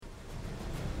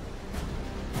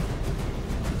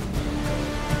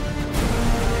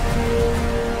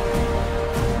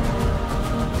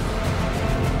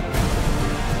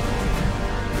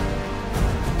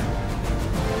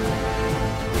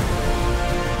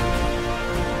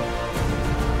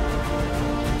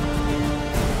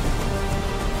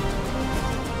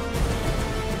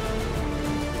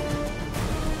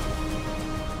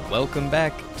Welcome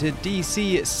back to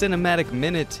DC Cinematic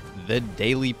Minute, the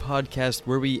daily podcast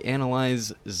where we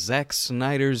analyze Zack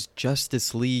Snyder's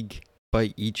Justice League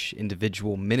by each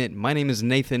individual minute. My name is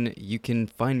Nathan. You can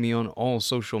find me on all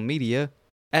social media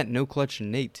at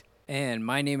NoClutchNate. And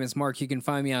my name is Mark. You can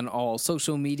find me on all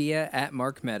social media at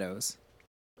Mark Meadows.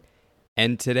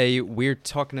 And today we're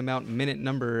talking about minute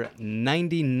number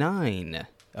 99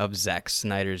 of Zack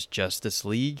Snyder's Justice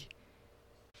League.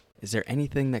 Is there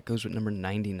anything that goes with number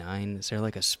 99? Is there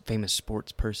like a famous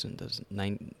sports person?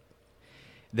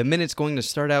 The minute's going to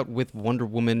start out with Wonder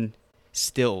Woman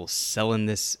still selling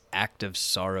this act of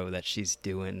sorrow that she's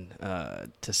doing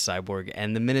to Cyborg.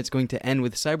 And the minute's going to end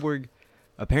with Cyborg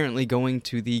apparently going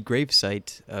to the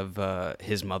gravesite of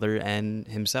his mother and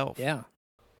himself. Yeah.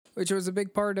 Which was a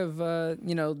big part of,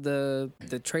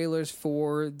 the trailers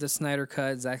for the Snyder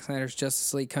Cut, Zack Snyder's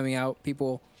Justice League coming out.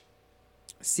 People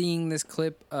seeing this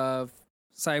clip of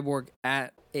Cyborg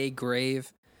at a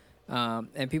grave,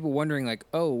 and people wondering, like,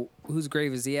 oh, whose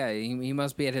grave is he at? He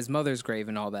must be at his mother's grave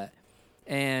and all that.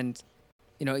 And,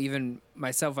 even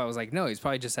myself, I was like, no, he's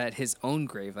probably just at his own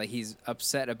grave. Like, he's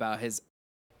upset about his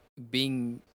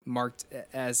being marked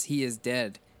as he is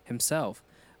dead himself.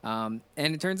 And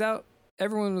it turns out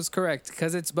everyone was correct,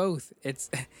 because it's both.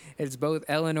 It's both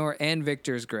Eleanor and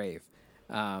Victor's grave.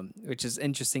 Which is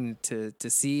interesting to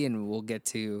see, and we'll get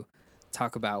to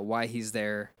talk about why he's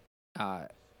there,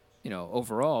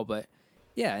 overall. But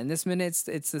yeah, in this minute,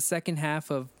 it's the second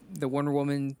half of the Wonder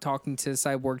Woman talking to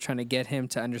Cyborg, trying to get him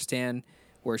to understand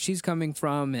where she's coming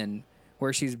from and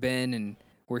where she's been and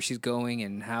where she's going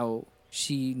and how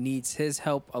she needs his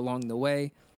help along the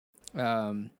way,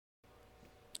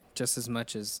 just as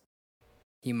much as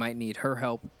he might need her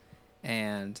help.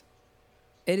 And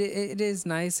It is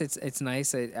nice. It's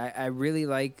nice. I really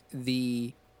like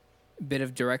the bit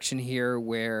of direction here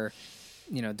where,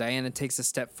 Diana takes a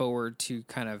step forward to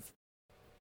kind of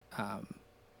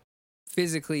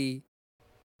physically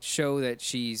show that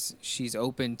she's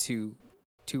open to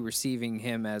receiving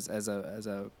him as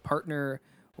a partner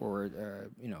or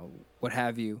what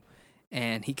have you,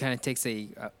 and he kind of takes a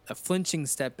flinching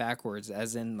step backwards,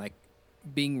 as in like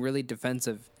being really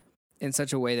defensive in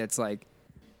such a way that's like,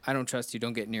 I don't trust you,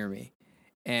 don't get near me.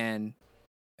 And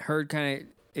her kind of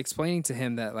explaining to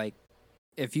him that, like,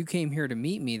 if you came here to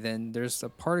meet me, then there's a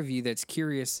part of you that's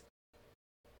curious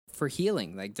for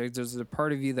healing. Like, there's a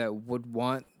part of you that would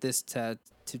want this to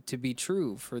be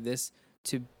true, for this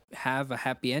to have a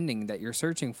happy ending that you're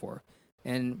searching for.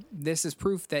 And this is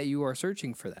proof that you are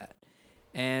searching for that.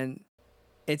 And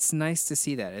it's nice to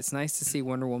see that. It's nice to see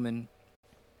Wonder Woman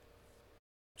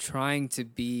trying to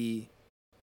be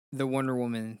the Wonder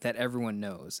Woman that everyone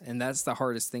knows. And that's the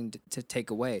hardest thing to take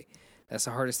away. That's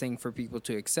the hardest thing for people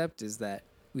to accept, is that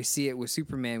we see it with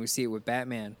Superman, we see it with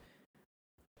Batman.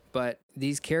 But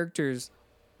these characters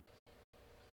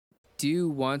do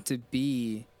want to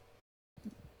be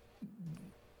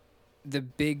the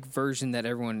big version that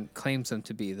everyone claims them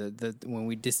to be. The when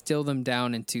we distill them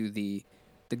down into the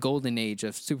golden age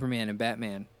of Superman and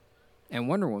Batman and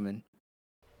Wonder Woman,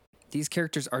 these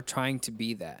characters are trying to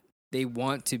be that. They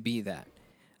want to be that.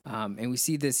 And we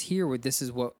see this here, where this is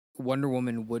what Wonder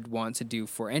Woman would want to do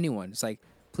for anyone. It's like,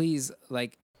 please,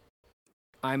 like,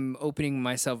 I'm opening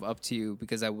myself up to you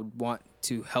because I would want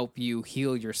to help you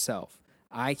heal yourself.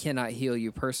 I cannot heal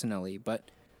you personally, but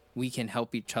we can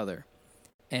help each other.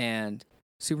 And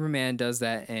Superman does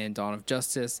that in Dawn of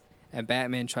Justice, and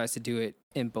Batman tries to do it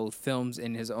in both films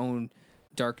in his own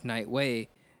Dark Knight way.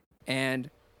 And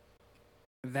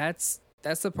that's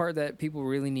the part that people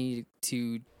really need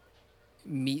to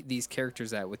meet these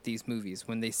characters at with these movies.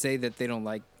 When they say that they don't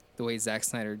like the way Zack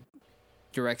Snyder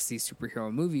directs these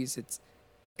superhero movies,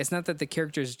 it's not that the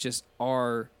characters just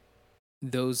are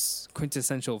those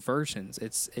quintessential versions.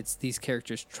 It's these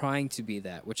characters trying to be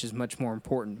that, which is much more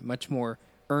important, much more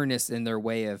earnest in their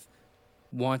way of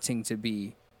wanting to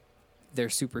be their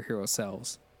superhero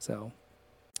selves. So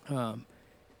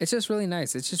it's just really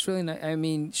nice. It's just really nice. I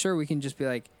mean, sure, we can just be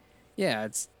like, yeah,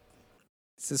 it's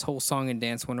this whole song and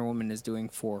dance Wonder Woman is doing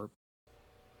for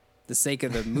the sake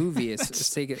of the movie. It's the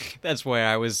sake of... That's why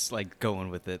I was like going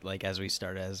with it, like as we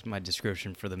start, as my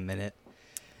description for the minute.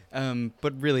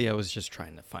 But really, I was just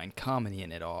trying to find comedy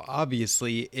in it all.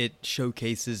 Obviously, it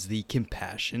showcases the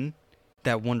compassion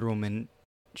that Wonder Woman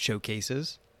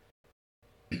showcases,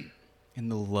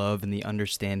 and the love and the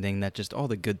understanding, that just all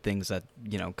the good things that,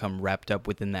 come wrapped up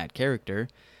within that character.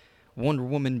 Wonder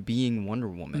Woman being Wonder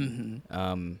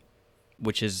Woman,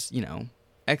 which is,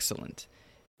 excellent.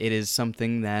 It is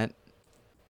something that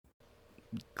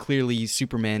clearly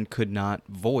Superman could not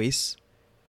voice,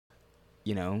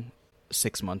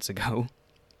 6 months ago.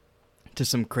 to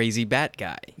some crazy bat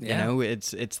guy. Yeah. You know,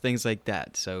 it's things like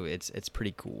that. So it's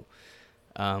pretty cool.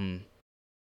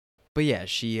 But yeah,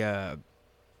 she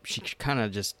kind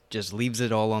of just leaves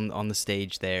it all on the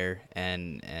stage there,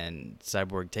 and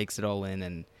Cyborg takes it all in,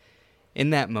 and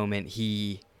in that moment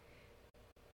he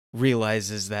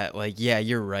realizes that, like, yeah,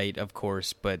 you're right, of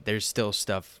course, but there's still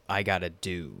stuff I gotta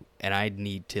do, and I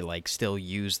need to, like, still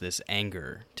use this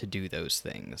anger to do those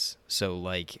things. So,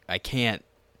 like, I can't,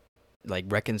 like,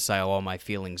 reconcile all my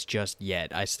feelings just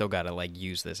yet. I still gotta, like,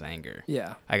 use this anger.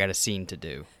 Yeah. I got a scene to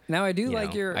do. Now I do You like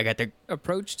know, your I got the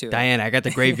approach to it. Diane, I got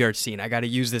the graveyard scene. I gotta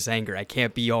use this anger. I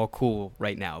can't be all cool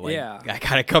right now. Like, Yeah. I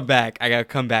gotta come back. I gotta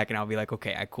come back, and I'll be like,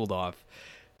 okay, I cooled off.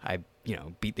 I,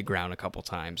 beat the ground a couple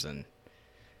times, and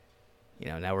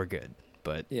now we're good.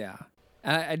 But Yeah.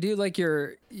 I do like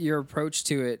your approach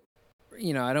to it.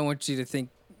 I don't want you to think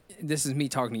this is me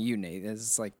talking to you, Nate.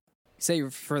 It's like, say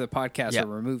for the podcast Yeah. or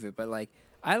remove it. But, like,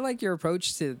 I like your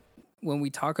approach to when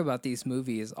we talk about these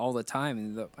movies all the time.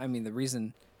 And the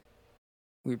reason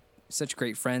we're such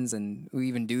great friends and we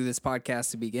even do this podcast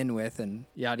to begin with and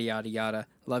yada, yada, yada.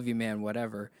 Love you, man,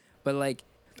 whatever. But, like,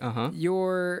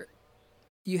 you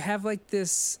have, like,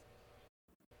 this...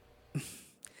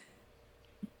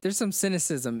 There's some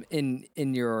cynicism in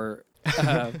your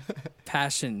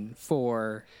passion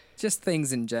for just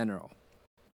things in general.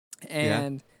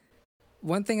 And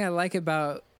one thing I like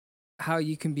about how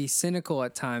you can be cynical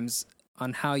at times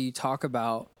on how you talk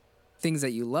about things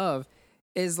that you love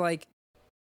is, like,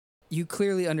 you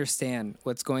clearly understand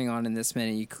what's going on in this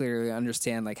minute. You clearly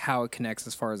understand, like, how it connects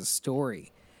as far as a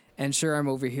story. And sure, I'm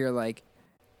over here, like,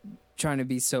 trying to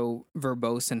be so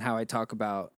verbose in how I talk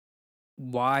about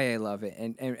why I love it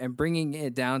and bringing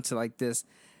it down to, like, this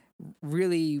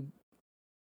really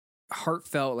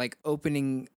heartfelt, like,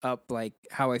 opening up, like,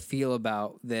 how I feel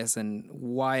about this and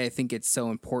why I think it's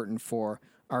so important for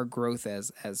our growth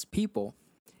as people.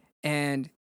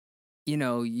 And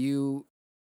you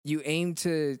aim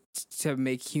to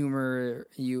make humor,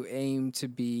 you aim to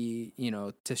be,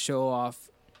 to show off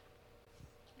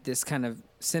this kind of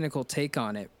cynical take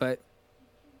on it, but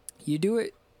you do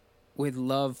it with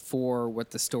love for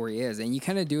what the story is. And you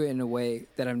kind of do it in a way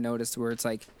that I've noticed where it's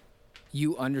like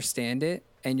you understand it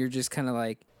and you're just kind of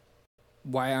like,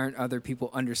 why aren't other people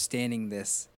understanding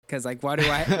this? Because, like, why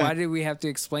do we have to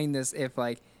explain this if,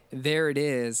 like, there it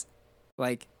is,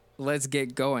 like, let's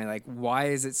get going. Like, why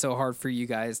is it so hard for you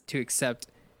guys to accept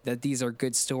that these are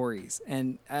good stories?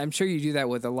 And I'm sure you do that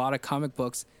with a lot of comic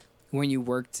books when you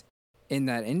worked in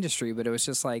that industry, but it was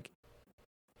just like,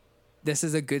 this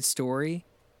is a good story.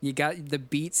 You got the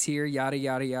beats here, yada,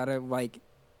 yada, yada. Like,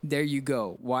 there you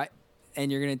go. Why?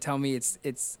 And you're going to tell me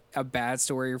it's a bad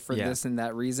story for this and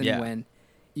that reason when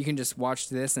you can just watch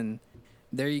this and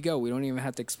there you go. We don't even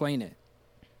have to explain it.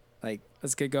 Like,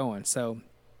 let's get going. So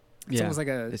it's almost like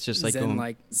it's just like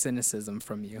Zen-like cynicism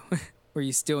from you where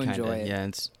you still enjoy it. Yeah,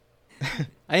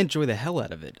 I enjoy the hell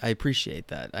out of it. I appreciate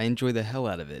that. I enjoy the hell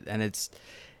out of it. And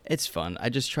it's fun. I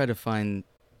just try to find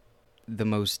the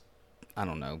most, I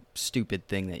don't know, stupid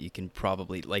thing that you can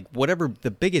probably, like, whatever,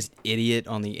 the biggest idiot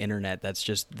on the internet, that's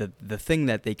just the thing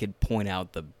that they could point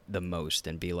out the most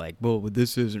and be like, well,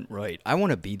 this isn't right. I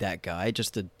want to be that guy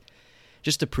just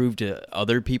to prove to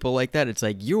other people like that. It's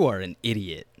like, you are an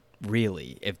idiot,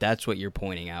 really, if that's what you're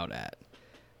pointing out at.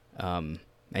 And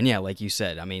yeah, like you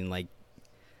said, I mean, like,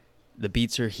 the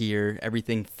beats are here,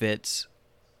 everything fits.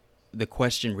 The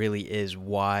question really is,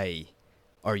 why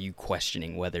are you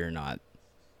questioning whether or not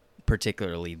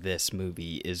particularly this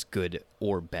movie is good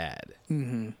or bad?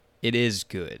 Mm-hmm. It is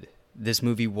good. This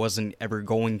movie wasn't ever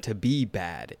going to be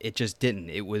bad. It just didn't.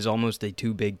 It was almost a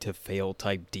too big to fail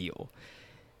type deal.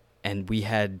 And we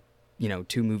had,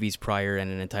 2 movies prior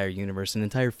and an entire universe, an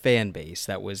entire fan base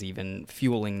that was even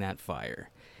fueling that fire.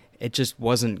 It just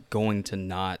wasn't going to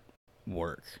not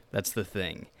work. That's the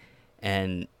thing.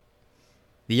 And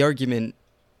the argument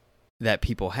that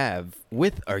people have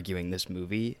with arguing this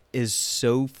movie is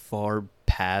so far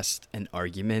past an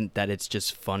argument that it's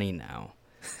just funny now.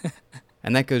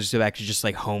 And that goes back to just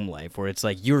like Home Life, where it's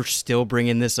like, you're still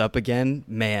bringing this up again?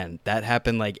 Man, that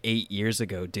happened like 8 years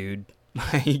ago, dude.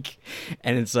 Like,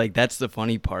 and it's like, that's the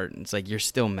funny part. It's like, you're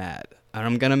still mad. And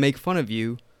I'm going to make fun of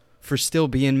you for still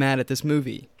being mad at this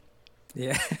movie.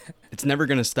 Yeah. It's never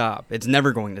going to stop. It's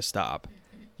never going to stop.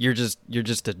 You're just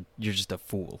a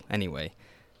fool. Anyway.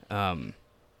 Yeah,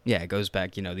 it goes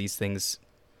back, these things,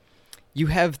 you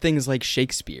have things like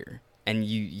Shakespeare, and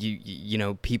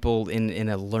you people in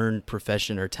a learned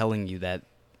profession are telling you that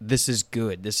this is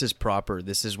good, this is proper,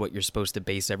 this is what you're supposed to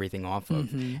base everything off of.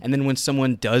 Mm-hmm. And then when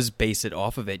someone does base it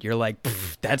off of it, you're like,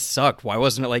 that sucked. Why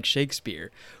wasn't it like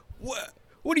Shakespeare?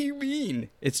 What do you mean?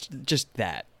 It's just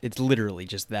that. It's literally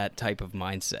just that type of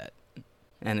mindset.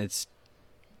 And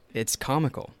it's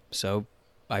comical. So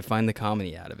I find the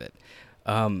comedy out of it.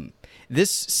 This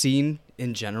scene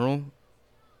in general,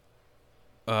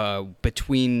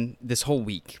 between this whole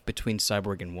week, between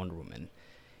Cyborg and Wonder Woman,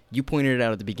 you pointed it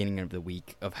out at the beginning of the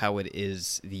week of how it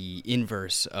is the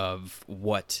inverse of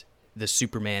what the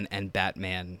Superman and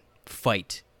Batman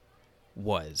fight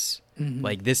was. Mm-hmm.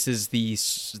 Like this is the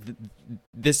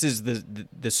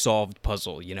solved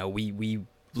puzzle. You know, we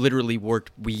literally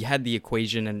worked. We had the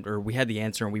equation or we had the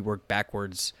answer, and we worked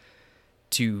backwards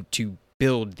to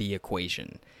build the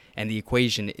equation. And the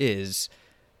equation is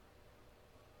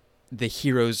the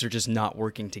heroes are just not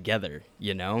working together.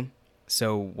 You know.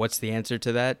 So what's the answer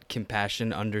to that?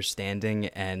 Compassion, understanding,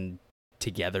 and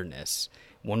togetherness.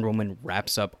 Wonder Woman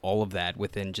wraps up all of that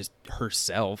within just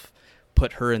herself.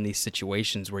 Put her in these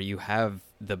situations where you have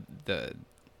the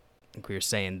like we were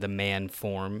saying, the man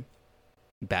form,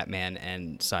 Batman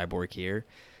and Cyborg here,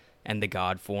 and the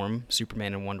God form,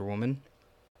 Superman and Wonder Woman.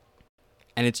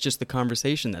 And it's just the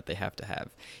conversation that they have to have.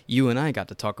 You and I got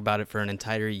to talk about it for an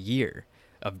entire year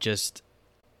of just,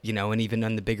 you know, and even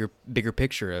on the bigger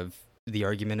picture of the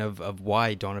argument of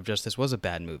why Dawn of Justice was a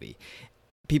bad movie.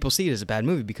 People see it as a bad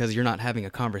movie because you're not having a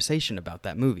conversation about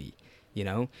that movie. You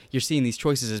know, you're seeing these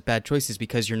choices as bad choices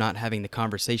because you're not having the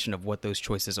conversation of what those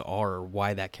choices are or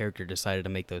why that character decided to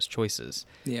make those choices.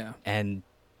 Yeah. And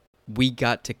we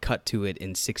got to cut to it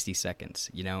in 60 seconds,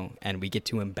 you know, and we get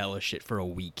to embellish it for a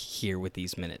week here with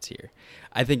these minutes here.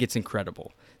 I think it's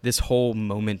incredible. This whole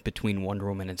moment between Wonder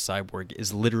Woman and Cyborg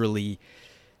is literally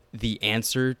the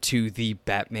answer to the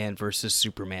Batman versus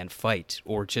Superman fight,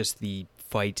 or just the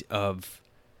fight of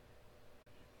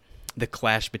the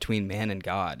clash between man and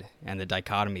God and the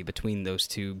dichotomy between those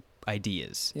two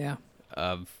ideas. Yeah.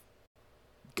 Of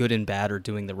good and bad, or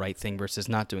doing the right thing versus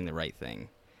not doing the right thing.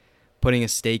 Putting a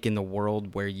stake in the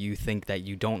world where you think that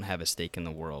you don't have a stake in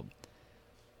the world.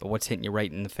 But what's hitting you right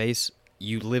in the face?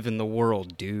 You live in the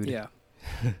world, dude. Yeah.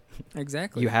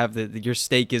 Exactly. You have your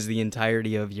stake is the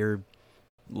entirety of your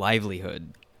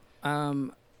livelihood.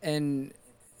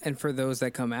 And for those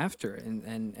that come after,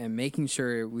 and making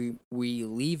sure we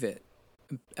leave it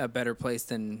a better place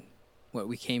than what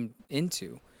we came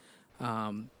into.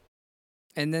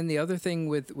 And then the other thing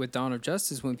with Dawn of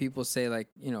Justice, when people say, like,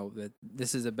 you know, that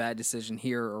this is a bad decision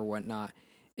here or whatnot,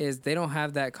 is they don't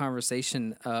have that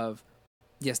conversation of,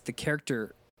 yes, the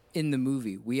character in the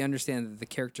movie. We understand that the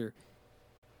character,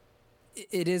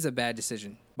 it is a bad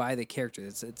decision by the character.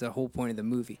 It's the whole point of the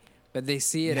movie. But they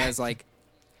see it as like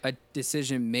a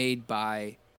decision made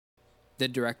by the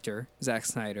director, Zack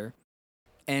Snyder.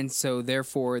 And so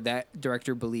therefore that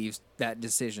director believes that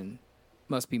decision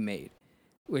must be made.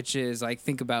 Which is like,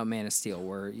 think about Man of Steel,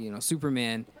 where, you know,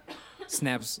 Superman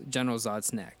snaps General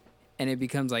Zod's neck. And it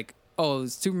becomes like, oh,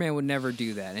 Superman would never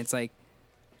do that. And it's like,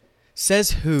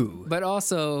 says who? But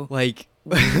also, like,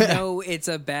 we know it's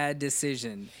a bad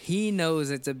decision. He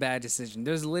knows it's a bad decision.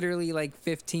 There's literally like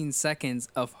 15 seconds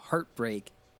of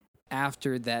heartbreak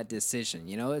after that decision.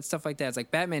 You know, it's stuff like that. It's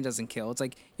like, Batman doesn't kill. It's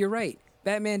like, you're right.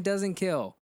 Batman doesn't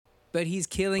kill. But he's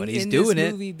killing in this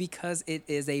movie because it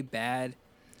is a bad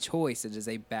choice. It is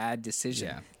a bad decision.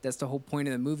 Yeah. That's the whole point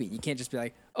of the movie. You can't just be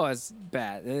like, oh, it's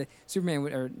bad.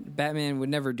 Superman or Batman would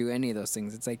never do any of those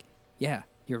things. It's like, yeah,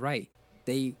 you're right.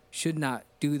 They should not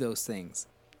do those things.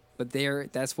 But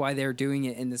that's why they're doing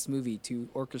it in this movie, to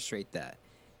orchestrate that.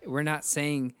 We're not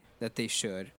saying that they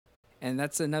should. And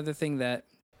that's another thing that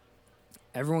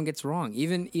everyone gets wrong.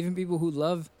 Even people who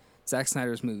love Zack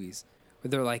Snyder's movies, where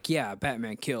they're like, yeah,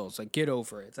 Batman kills, like, get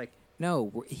over it. It's like,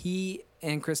 no, he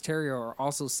and Chris Terrio are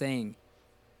also saying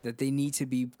that they need to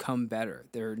become better.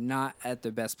 They're not at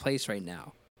the best place right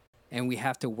now. And we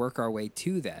have to work our way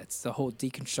to that. It's the whole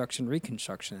deconstruction,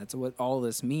 reconstruction. That's what all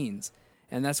this means.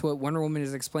 And that's what Wonder Woman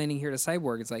is explaining here to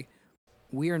Cyborg. It's like,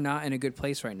 we are not in a good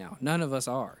place right now. None of us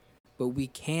are. But we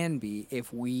can be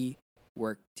if we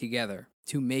work together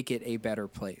to make it a better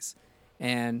place.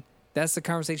 And that's the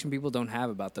conversation people don't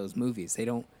have about those movies. They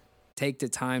don't take the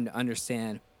time to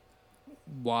understand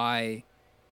why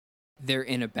they're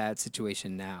in a bad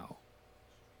situation now.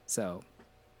 So,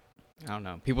 I don't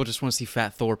know. People just want to see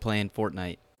Fat Thor playing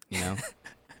Fortnite, you know?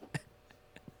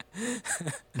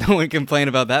 No one complained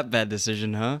about that bad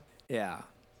decision, huh? Yeah.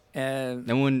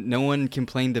 No one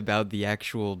complained about the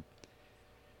actual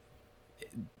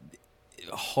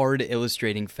hard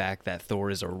illustrating fact that Thor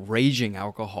is a raging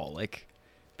alcoholic.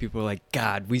 People are like,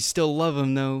 God, we still love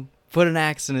him though. Put an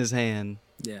axe in his hand.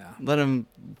 Yeah. Let him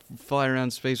fly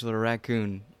around space with a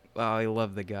raccoon. Wow, I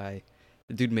love the guy.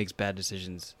 The dude makes bad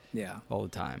decisions. Yeah. All the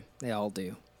time. They all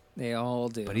do. They all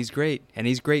do. But he's great, and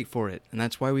he's great for it, and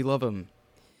that's why we love him.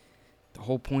 The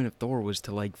whole point of Thor was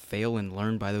to, like, fail and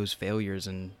learn by those failures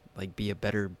and, like, be a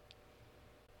better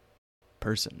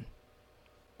person.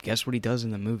 Guess what he does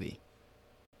in the movie?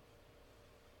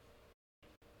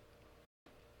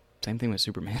 Same thing with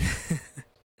Superman.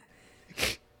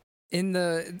 In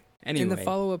the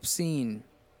follow-up scene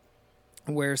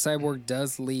where Cyborg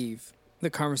does leave the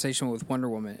conversation with Wonder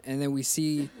Woman, and then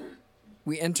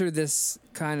we enter this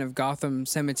kind of Gotham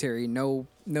cemetery. No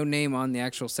name on the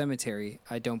actual cemetery,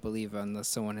 I don't believe, unless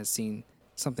someone has seen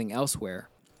something elsewhere.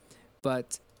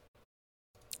 But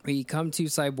we come to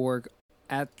Cyborg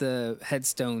at the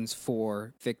headstones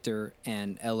for Victor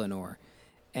and Eleanor,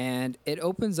 and it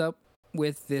opens up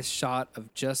with this shot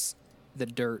of just the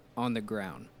dirt on the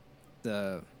ground.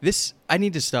 I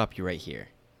need to stop you right here,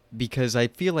 because I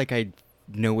feel like I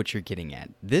know what you're getting at.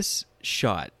 This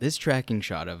tracking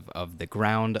shot of the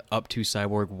ground up to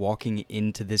Cyborg walking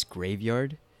into this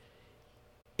graveyard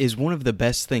is one of the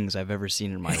best things I've ever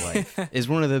seen in my life. Is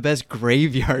one of the best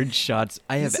graveyard shots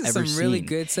I have ever seen. This is some really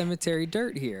good cemetery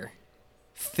dirt here.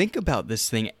 Think about this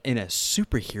thing in a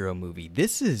superhero movie.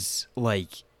 This is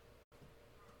like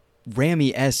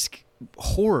Raimi-esque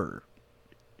horror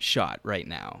shot right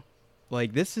now.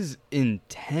 Like, this is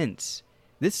intense.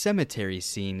 This cemetery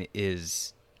scene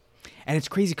is... And it's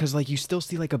crazy because, like, you still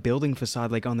see, like, a building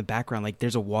facade, like, on the background. Like,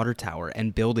 there's a water tower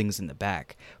and buildings in the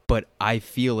back. But I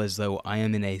feel as though I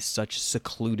am in such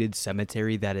secluded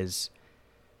cemetery that is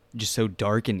just so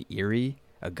dark and eerie.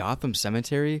 A Gotham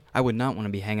cemetery? I would not want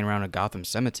to be hanging around a Gotham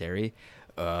cemetery.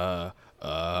 Who's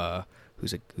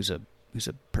a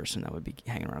person that would be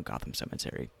hanging around Gotham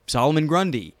cemetery? Solomon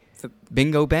Grundy.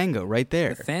 Bingo bango right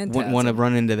there. The Phantasm. Wouldn't want to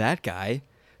run into that guy.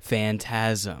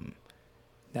 Phantasm.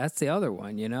 That's the other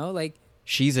one, you know? Like,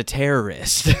 she's a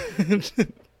terrorist.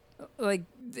 Like,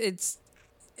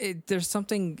 there's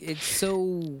something, it's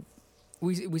so,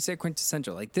 we said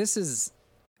quintessential. Like, this is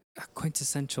a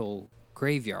quintessential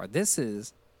graveyard.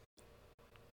 There's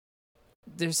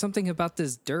something about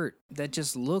this dirt that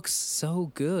just looks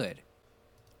so good.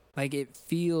 Like, it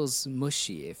feels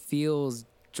mushy. It feels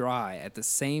dry at the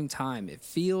same time. It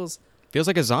feels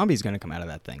like a zombie's gonna come out of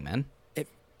that thing, man.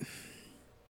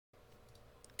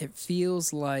 It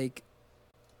feels like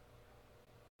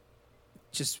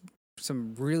just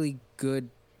some really good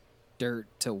dirt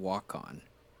to walk on.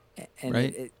 And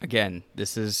right? Again,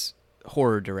 this is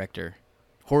horror director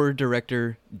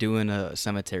doing a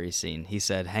cemetery scene. He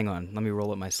said, hang on, let me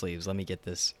roll up my sleeves, let me get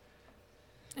this.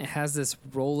 It has this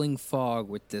rolling fog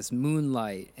with this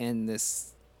moonlight and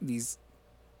these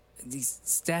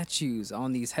statues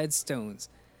on these headstones,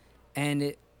 and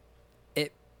it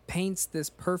paints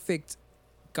this perfect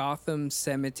Gotham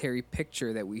cemetery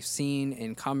picture that we've seen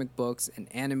in comic books and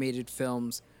animated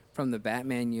films from the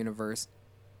Batman universe.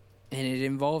 And it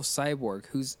involves Cyborg,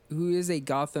 who is a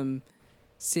Gotham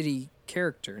City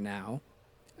character now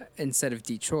instead of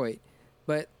Detroit.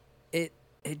 But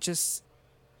it's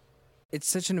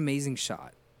such an amazing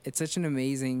shot. It's such an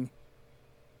amazing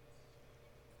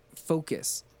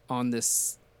focus on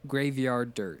this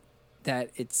graveyard dirt that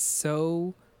it's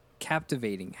so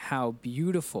captivating how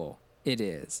beautiful it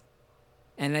is.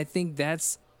 And I think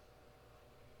that's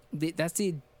the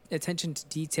attention to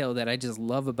detail that I just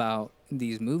love about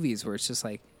these movies, where it's just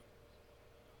like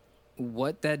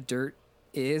what that dirt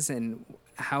is and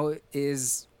how it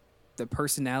is the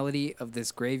personality of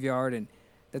this graveyard, and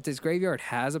that this graveyard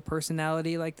has a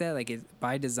personality like that, like it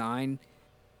by design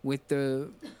with the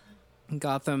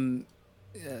Gotham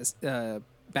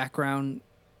background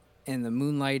and the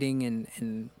moonlighting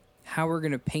and how we're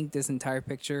going to paint this entire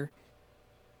picture.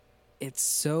 It's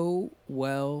so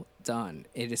well done.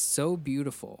 It is so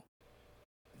beautiful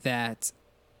that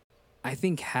I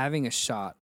think having a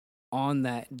shot on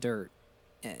that dirt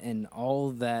and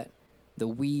all that, the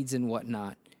weeds and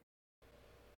whatnot,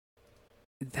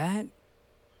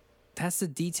 that's the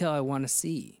detail I want to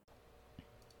see.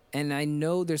 And I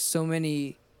know there's so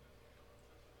many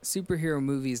superhero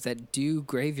movies that do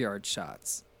graveyard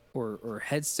shots or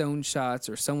headstone shots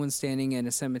or someone standing in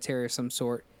a cemetery of some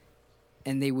sort,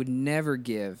 and they would never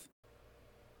give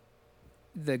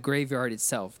the graveyard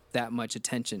itself that much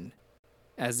attention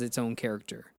as its own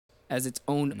character, as its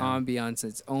own ambiance,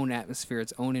 its own atmosphere,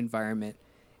 its own environment.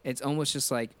 It's almost just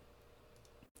like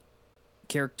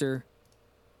character,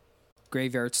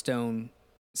 graveyard stone,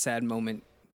 sad moment,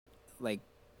 like,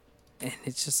 and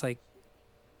it's just like,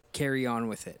 carry on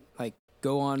with it. Like,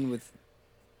 go on with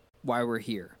why we're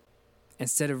here,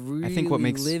 instead of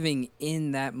really living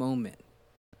in that moment.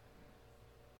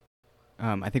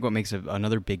 I think what makes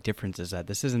another big difference is that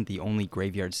this isn't the only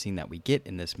graveyard scene that we get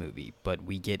in this movie, but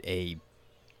we get a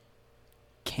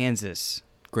Kansas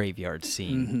graveyard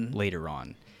scene later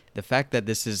on. The fact that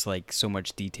this is like so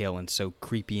much detail and so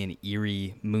creepy and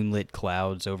eerie, moonlit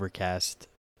clouds, overcast,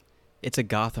 it's a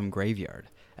Gotham graveyard,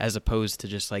 as opposed to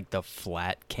just like the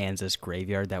flat Kansas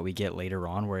graveyard that we get later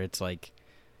on, where it's like,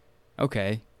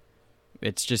 okay,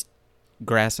 it's just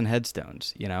grass and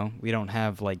headstones, you know? We don't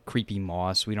have like creepy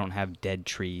moss, we don't have dead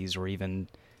trees, or even,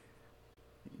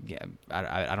 yeah,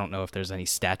 I don't know if there's any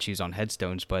statues on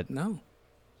headstones, but no.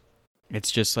 It's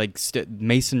just like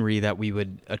masonry that we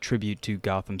would attribute to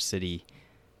Gotham City.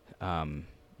 You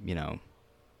know,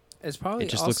 it's probably it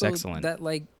just also looks excellent. That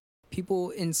like people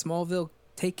in Smallville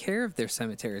take care of their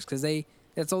cemeteries because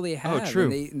that's all they have. Oh,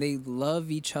 true. And they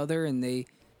love each other and they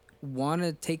want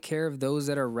to take care of those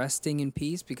that are resting in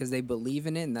peace because they believe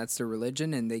in it and that's their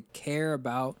religion and they care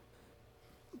about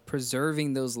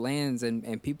preserving those lands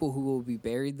and people who will be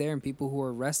buried there and people who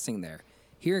are resting there.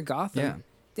 Here in Gotham. Yeah.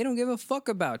 They don't give a fuck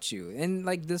about you. And,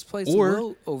 like, this place Or,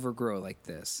 will overgrow like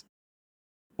this.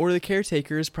 Or the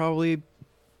caretaker is probably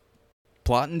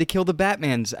plotting to kill the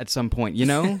Batmans at some point, you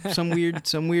know? some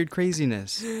weird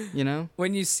craziness, you know?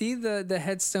 When you see the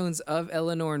headstones of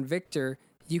Eleanor and Victor,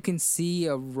 you can see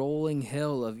a rolling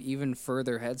hill of even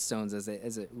further headstones as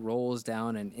it rolls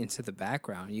down and into the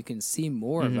background. You can see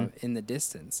more of them in the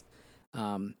distance.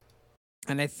 And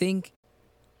I think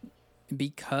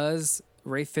because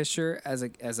Ray Fisher as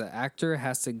an actor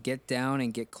has to get down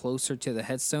and get closer to the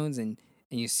headstones and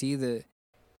you see the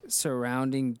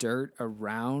surrounding dirt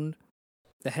around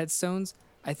the headstones,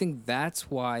 I think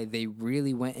that's why they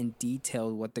really went and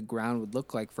detailed what the ground would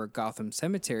look like for Gotham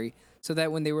Cemetery so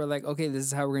that when they were like, okay, this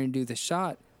is how we're going to do the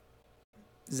shot,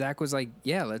 Zach was like,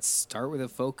 yeah, let's start with a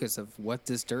focus of what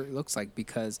this dirt looks like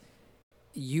because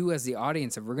you as the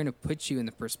audience, if we're going to put you in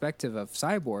the perspective of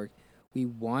Cyborg, we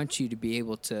want you to be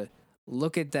able to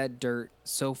look at that dirt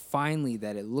so finely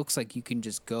that it looks like you can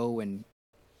just go and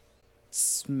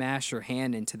smash your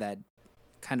hand into that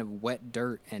kind of wet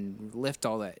dirt and lift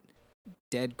all that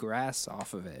dead grass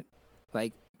off of it.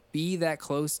 Like, be that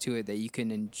close to it that you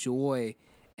can enjoy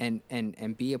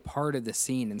and be a part of the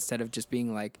scene instead of just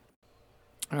being like,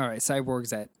 all right,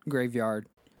 Cyborg's at graveyard,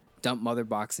 dump Mother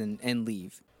Box and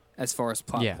leave as far as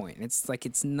plot point. It's like,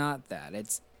 it's not that.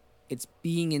 It's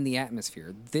being in the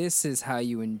atmosphere. This is how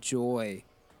you enjoy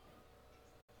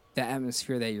the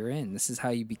atmosphere that you're in. This is how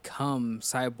you become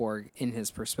Cyborg in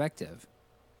his perspective.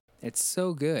 It's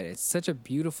so good. It's such a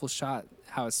beautiful shot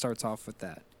how it starts off with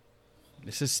that.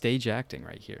 This is stage acting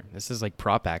right here. This is like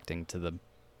prop acting to the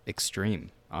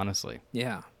extreme, honestly.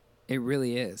 Yeah, it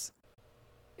really is.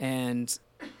 And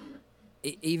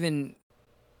even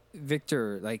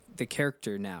Victor, like the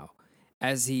character now,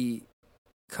 as he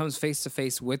comes face to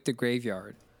face with the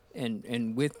graveyard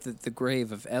and with the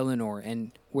grave of Eleanor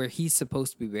and where he's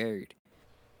supposed to be buried.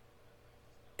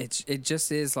 It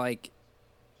just is like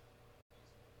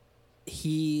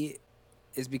he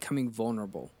is becoming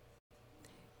vulnerable.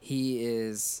 He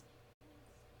is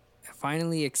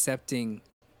finally accepting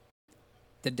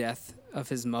the death of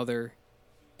his mother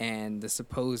and the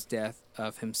supposed death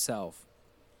of himself,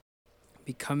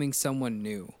 becoming someone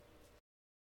new.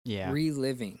 Yeah.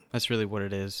 Reliving. That's really what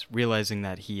it is. Realizing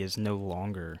that he is no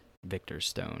longer Victor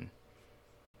Stone.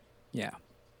 Yeah.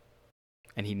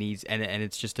 And he needs and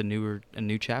it's just a new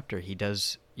chapter. He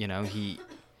does, you know,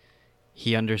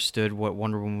 he understood what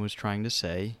Wonder Woman was trying to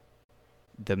say.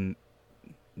 The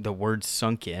words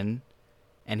sunk in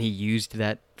and he used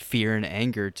that fear and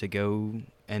anger to go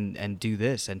and do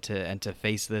this and to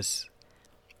face this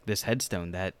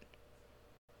headstone that,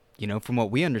 you know, from what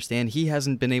we understand, he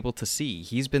hasn't been able to see.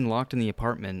 He's been locked in the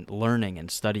apartment learning and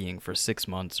studying for 6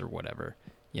 months or whatever,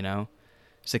 you know,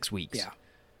 6 weeks.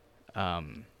 Yeah.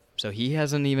 So he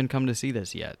hasn't even come to see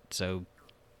this yet. So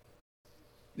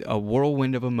a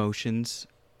whirlwind of emotions.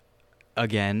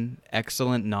 Again,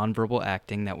 excellent nonverbal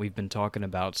acting that we've been talking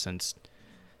about since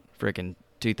frickin'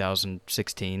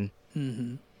 2016.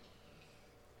 Mm-hmm.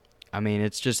 I mean,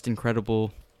 it's just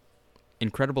incredible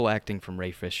acting from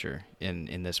Ray Fisher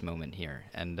in this moment here,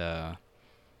 and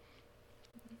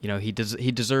you know, he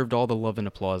deserved all the love and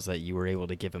applause that you were able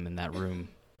to give him in that room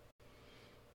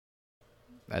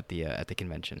at the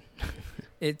convention.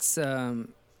 It's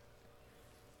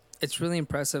really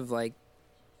impressive. Like,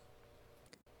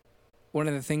 one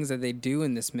of the things that they do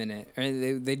in this minute, or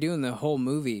they do in the whole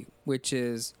movie, which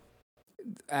is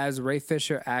as Ray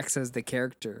Fisher acts as the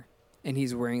character, and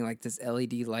he's wearing like this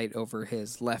LED light over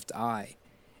his left eye,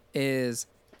 is,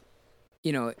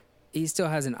 you know, he still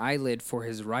has an eyelid for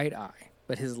his right eye,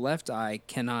 but his left eye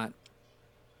cannot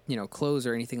close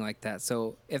or anything like that.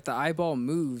 So if the eyeball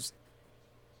moves,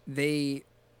 they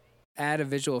add a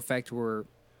visual effect where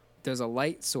there's a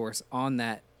light source on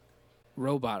that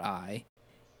robot eye,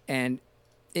 and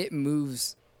it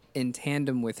moves in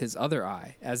tandem with his other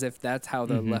eye, as if that's how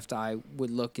the left eye would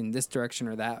look in this direction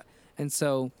or that. And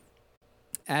so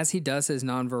as he does his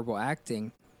nonverbal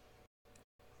acting,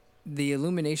 the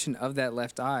illumination of that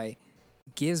left eye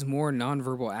gives more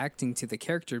nonverbal acting to the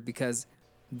character, because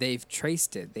they've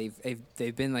traced it.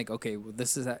 They've been like, okay, well,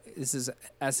 this is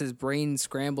as his brain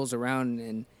scrambles around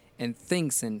and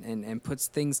thinks and puts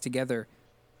things together.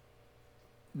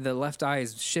 The left eye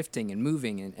is shifting and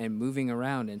moving and moving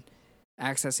around and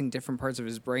accessing different parts of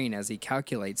his brain as he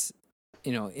calculates,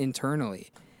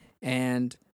 internally.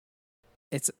 And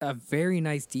it's a very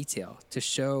nice detail to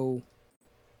show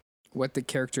what the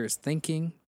character is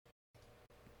thinking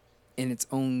in its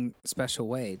own special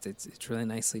way. It's really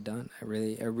nicely done. I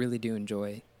really do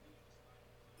enjoy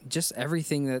just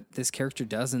everything that this character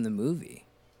does in the movie.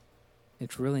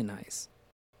 It's really nice.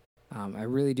 I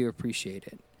really do appreciate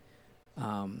it.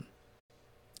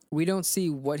 We don't see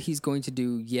what he's going to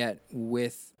do yet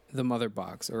with the mother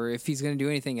box, or if he's going to do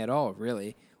anything at all,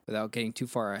 really, without getting too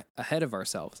far ahead of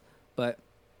ourselves. But,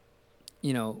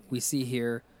 we see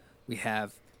here, we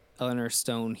have Eleanor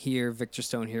Stone here, Victor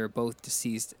Stone here, both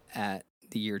deceased at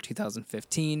the year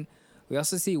 2015. We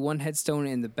also see one headstone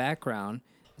in the background.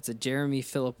 It's a Jeremy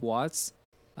Philip Watts.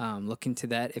 Look into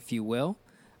that, if you will.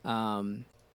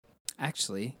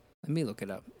 Actually, let me look it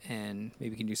up, and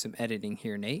maybe we can do some editing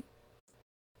here, Nate.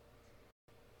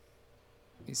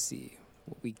 Let me see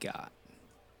what we got.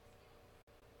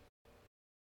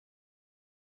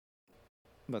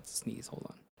 I'm about to sneeze. Hold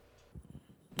on.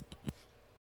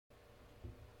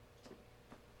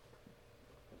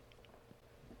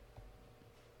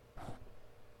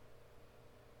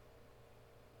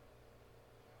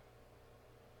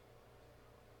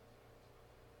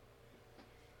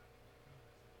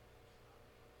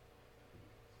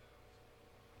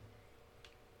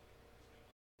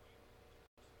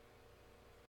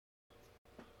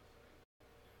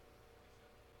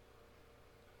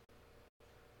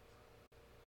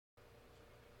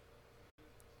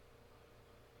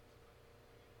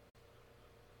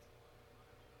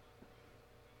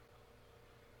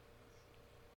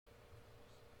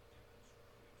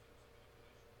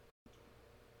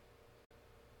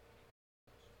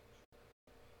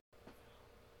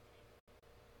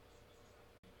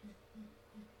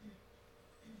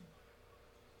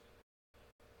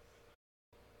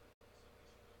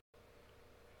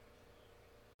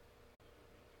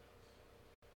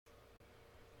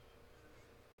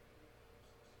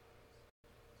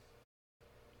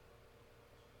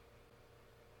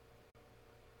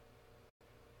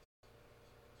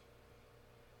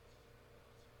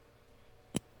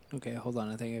 Okay, hold on.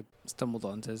 I think I stumbled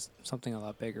onto something a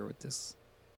lot bigger with this.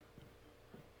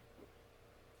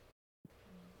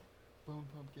 Bone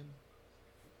pumpkin.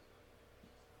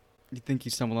 You think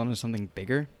you stumbled onto something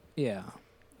bigger? Yeah,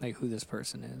 like who this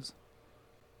person is.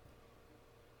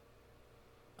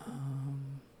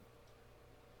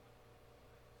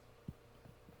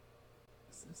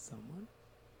 Is this someone?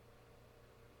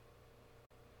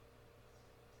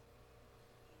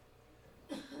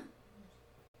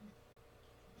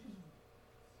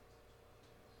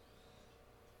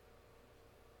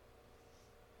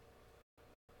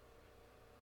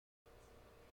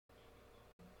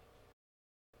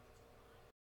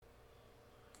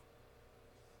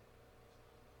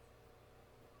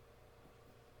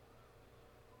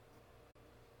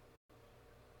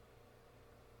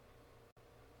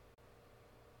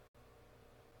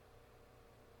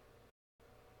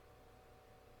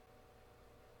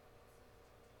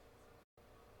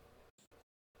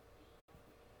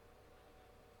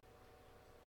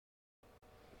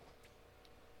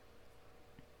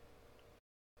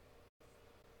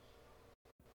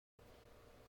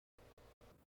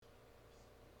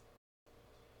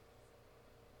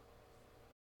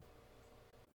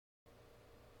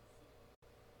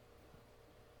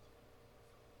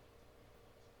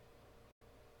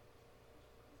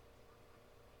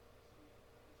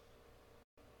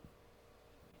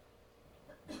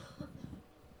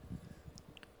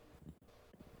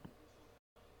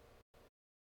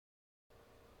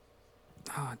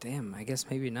 Oh, damn. I guess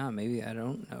maybe not. Maybe I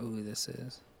don't know who this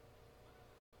is.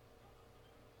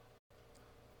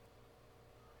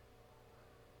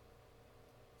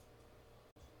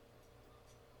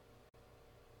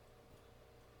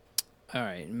 All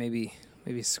right, maybe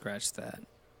scratch that.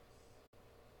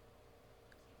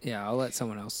 Yeah, I'll let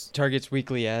someone else. Target's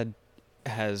weekly ad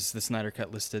has the Snyder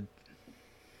Cut listed.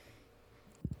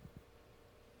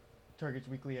 Target's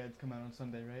weekly ads come out on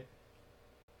Sunday, right?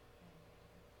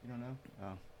 You don't know?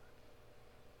 Oh.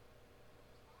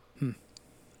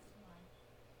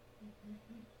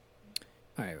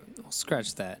 All right, we'll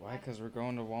scratch that. Why? Because we're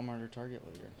going to Walmart or Target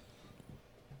later.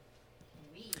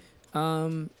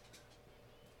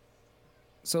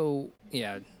 So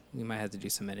yeah, we might have to do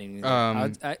some editing. Yeah,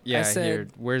 I said, here.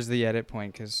 Where's the edit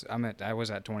point? Because I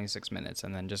was at 26 minutes,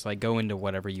 and then just like go into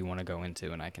whatever you want to go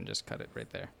into, and I can just cut it right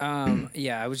there.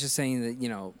 Yeah, I was just saying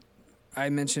that I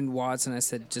mentioned Watts, and I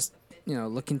said just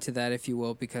look into that if you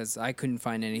will, because I couldn't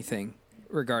find anything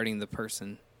regarding the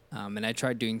person, and I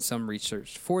tried doing some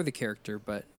research for the character,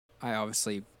 but I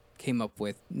obviously came up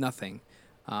with nothing.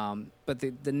 But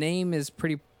the name is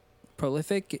pretty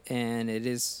prolific, and it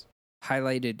is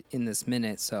highlighted in this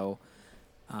minute. So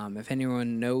if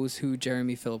anyone knows who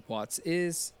Jeremy Philip Watts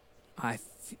is, I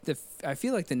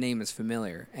feel like the name is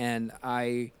familiar, and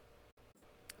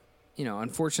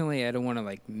unfortunately I don't want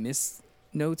to miss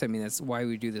notes. I mean, that's why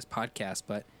we do this podcast,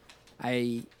 but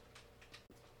I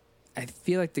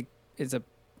feel like it's a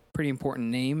pretty important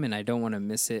name, and I don't want to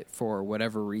miss it for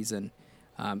whatever reason.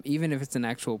 Even if it's an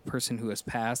actual person who has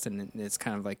passed and it's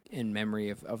kind of like in memory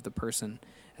of the person,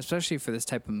 especially for this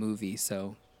type of movie.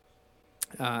 So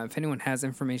if anyone has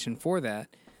information for that,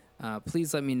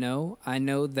 please let me know. I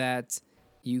know that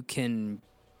you can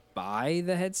buy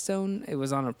the headstone. It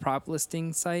was on a prop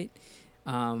listing site,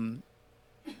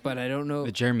 but I don't know.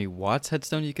 The Jeremy Watts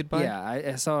headstone you could buy? Yeah,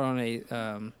 I saw it on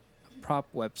a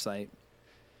prop website,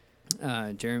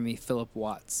 Jeremy Philip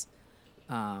Watts.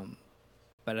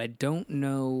 But I don't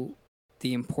know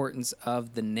the importance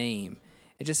of the name.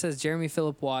 It just says Jeremy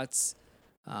Philip Watts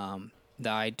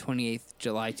died 28th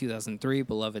July 2003,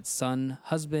 beloved son,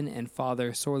 husband, and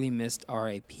father, sorely missed,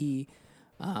 R.I.P.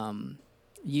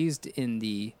 Used in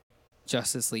the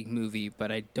Justice League movie,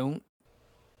 but I don't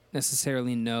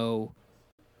necessarily know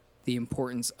the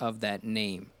importance of that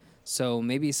name. So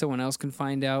maybe someone else can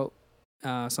find out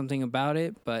something about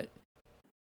it, but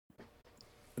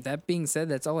that being said,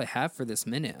 that's all I have for this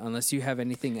minute, unless you have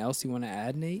anything else you want to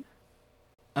add, Nate?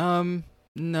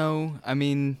 No. I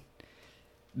mean,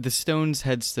 the Stones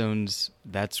headstones,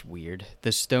 that's weird.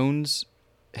 The Stones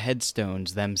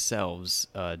headstones themselves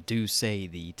do say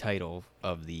the title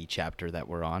of the chapter that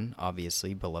we're on,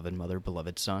 obviously, beloved mother,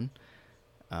 beloved son.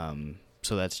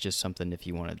 So that's just something if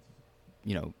you want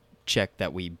to, check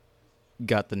that we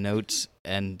got the notes.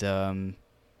 And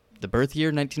the birth year,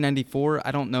 1994,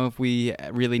 I don't know if we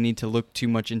really need to look too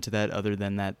much into that other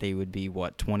than that they would be,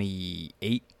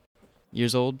 28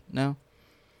 years old now?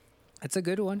 That's a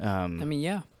good one. I mean,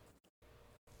 yeah.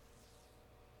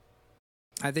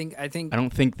 I don't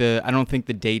think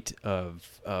the date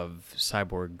of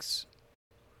Cyborg's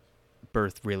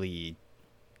birth really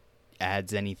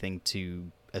adds anything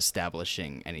to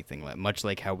establishing anything, much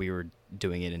like how we were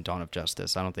doing it in Dawn of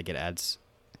Justice. I don't think it adds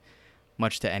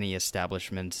much to any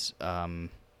establishments,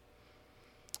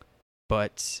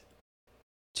 but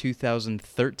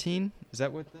 2013, is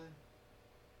that what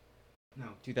no,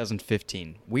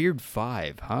 2015. Weird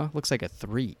 5, huh? Looks like a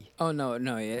 3. Oh, no,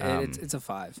 it's a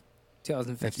 5.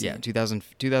 2015. Yeah,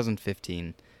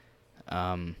 2015.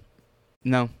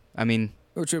 No, I mean,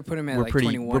 which would put him at we're pretty,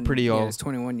 21. We're pretty all. He's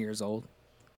 21 years old.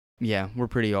 Yeah, we're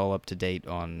pretty all up to date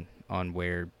on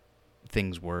where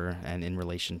things were and in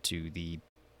relation to the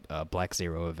Black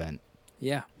Zero event.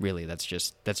 Yeah, really, that's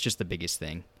just the biggest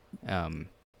thing,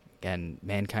 and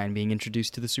mankind being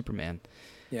introduced to the Superman.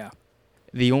 Yeah,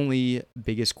 the only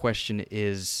biggest question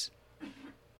is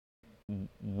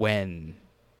when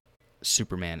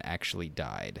Superman actually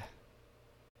died.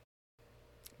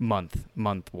 Month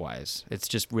wise, it's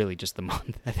just really just the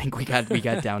month. I think we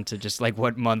got down to just like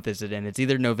what month is it in? It's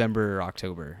either November or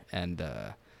October, and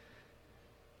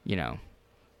yeah.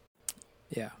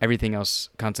 Everything else,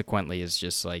 consequently, is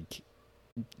just like,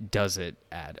 does it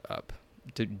add up?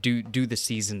 Do the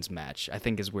seasons match? I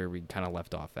think is where we kind of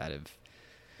left off at.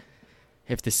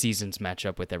 If the seasons match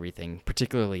up with everything,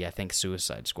 particularly I think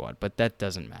Suicide Squad, but that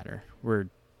doesn't matter. We're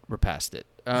past it.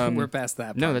 We're past that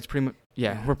part. No, that's pretty much.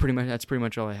 Yeah, that's pretty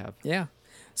much all I have. Yeah.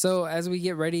 So as we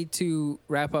get ready to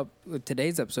wrap up with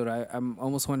today's episode, I'm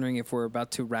almost wondering if we're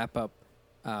about to wrap up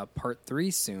part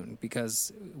 3 soon,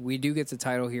 because we do get the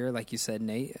title here, like you said,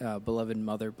 Nate, beloved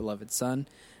mother, beloved son.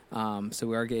 So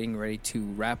we are getting ready to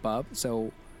wrap up.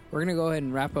 So we're going to go ahead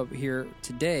and wrap up here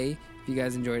today. If you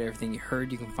guys enjoyed everything you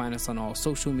heard, you can find us on all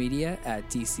social media at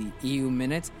DCEU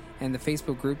Minute and the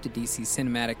Facebook group, the DC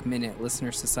Cinematic Minute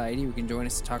Listener Society. You can join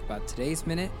us to talk about today's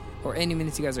minute or any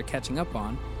minutes you guys are catching up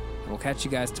on. And we'll catch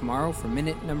you guys tomorrow for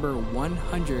minute number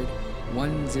 100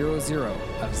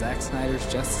 of Zack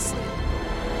Snyder's Justice League.